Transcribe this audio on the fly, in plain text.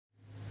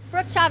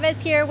Brooke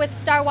Chavez here with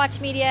Star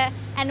Watch Media,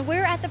 and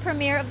we're at the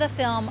premiere of the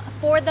film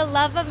For the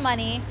Love of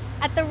Money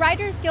at the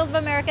Writers Guild of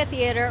America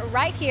Theater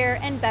right here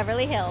in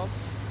Beverly Hills.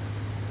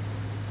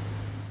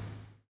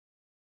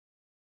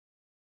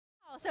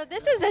 So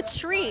this is a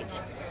treat.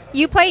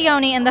 You play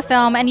Yoni in the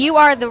film, and you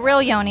are the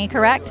real Yoni,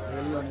 correct?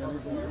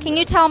 Can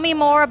you tell me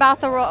more about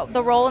the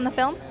role in the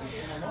film?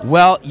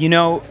 Well, you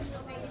know,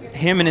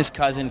 him and his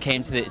cousin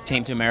came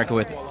to America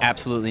with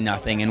absolutely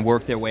nothing and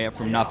worked their way up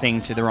from nothing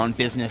to their own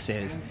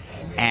businesses,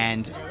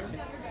 and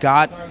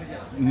got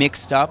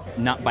mixed up,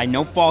 not by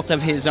no fault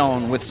of his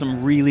own, with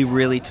some really,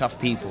 really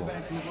tough people.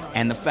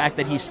 And the fact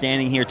that he's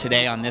standing here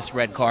today on this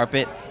red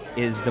carpet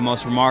is the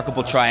most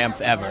remarkable triumph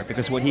ever,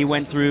 because what he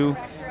went through,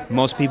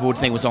 most people would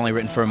think was only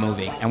written for a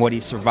movie, and what he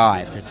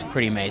survived, it's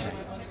pretty amazing.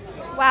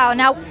 Wow.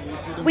 Now,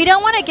 we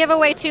don't want to give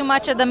away too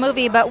much of the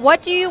movie, but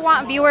what do you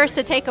want viewers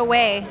to take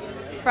away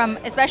from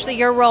especially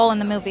your role in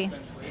the movie?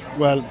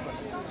 Well,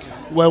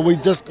 we're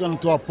just going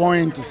to a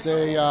point to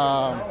say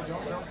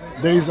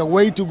there is a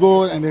way to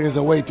go and there is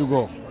a way to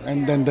go.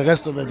 And then the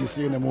rest of it you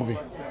see in the movie.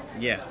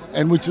 Yeah.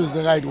 And we choose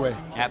the right way.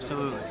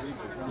 Absolutely.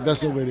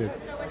 That's what we did.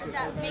 So was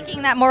that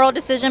making that moral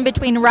decision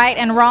between right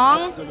and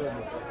wrong?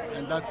 Absolutely.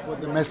 And that's what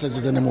the message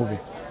is in the movie.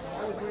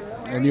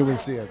 And you will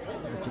see it.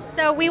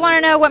 So we want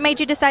to know what made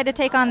you decide to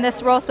take on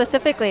this role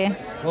specifically.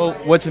 Well,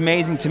 what's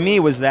amazing to me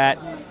was that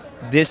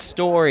this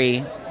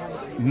story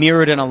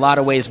mirrored in a lot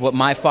of ways what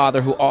my father,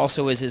 who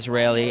also is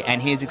Israeli,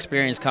 and his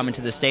experience coming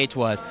to the States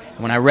was.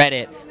 When I read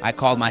it, I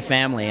called my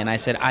family and I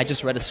said, I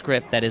just read a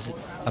script that is,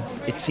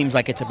 it seems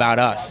like it's about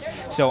us.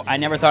 So I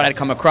never thought I'd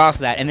come across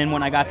that. And then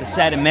when I got to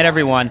set and met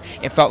everyone,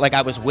 it felt like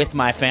I was with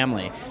my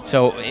family.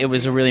 So it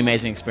was a really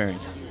amazing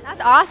experience.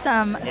 That's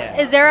awesome. Yeah.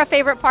 Is there a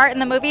favorite part in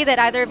the movie that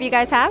either of you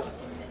guys have?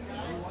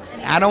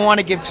 I don't want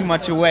to give too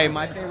much away.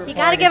 My favorite You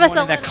gotta part give is us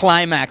one of the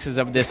climaxes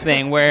of this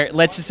thing, where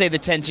let's just say the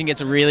tension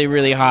gets really,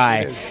 really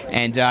high,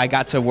 and I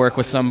got to work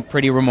with some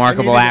pretty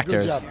remarkable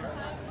actors. Good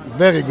job.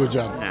 Very good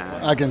job.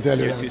 I can tell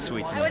you You're that. too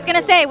sweet to me. I was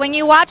gonna say, when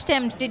you watched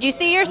him, did you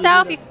see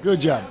yourself?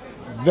 Good job.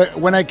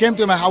 When I came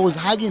to him, I was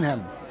hugging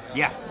him.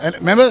 Yeah. And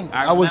remember?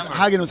 I was remember.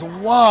 hugging him. I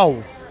said,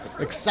 wow,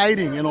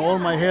 exciting. You know, all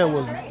my hair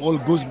was all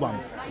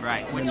goosebump.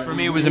 Right, which for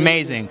me was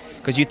amazing,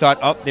 because you thought,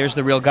 oh, there's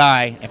the real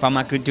guy. If I'm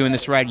not good doing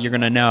this right, you're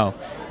going to know.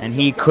 And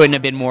he couldn't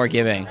have been more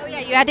giving. Oh yeah,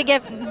 you had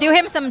to do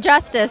him some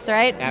justice,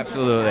 right?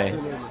 Absolutely.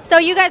 So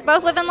you guys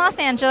both live in Los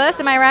Angeles,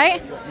 am I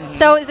right?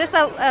 So is this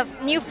a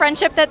new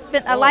friendship that's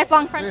been a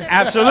lifelong friendship?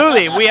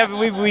 Absolutely.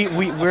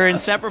 We're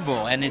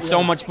inseparable, and it's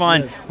so much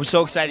fun. Yes. We're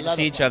so excited to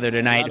see each other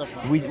tonight.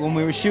 When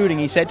we were shooting,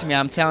 he said to me,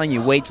 I'm telling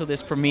you, wait till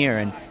this premiere,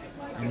 and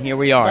here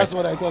we are. That's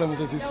what I told him. I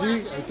said, you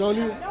see, I told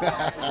you.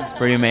 It's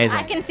pretty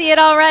amazing. I can see it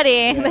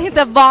already,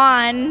 the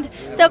bond.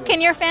 So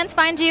can your fans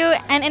find you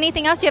and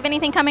anything else? Do you have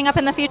anything coming up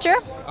in the future?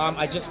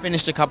 I just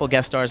finished a couple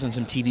guest stars on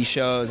some TV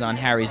shows, on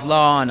Harry's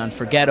Law and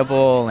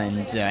Unforgettable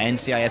and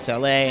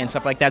NCISLA and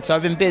stuff like that. So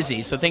I've been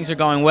busy. So things are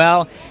going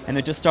well, and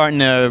they're just starting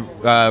to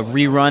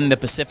rerun the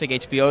Pacific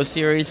HBO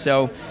series.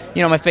 So,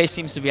 you know, my face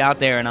seems to be out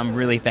there, and I'm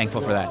really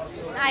thankful for that.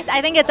 Nice.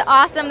 I think it's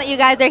awesome that you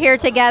guys are here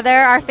together.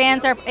 Our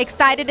fans are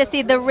excited to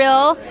see the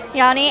real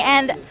Yoni,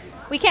 and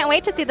we can't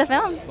wait to see the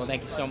film. Well,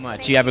 thank you so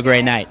much. You have a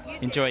great night.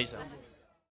 Enjoy yourself.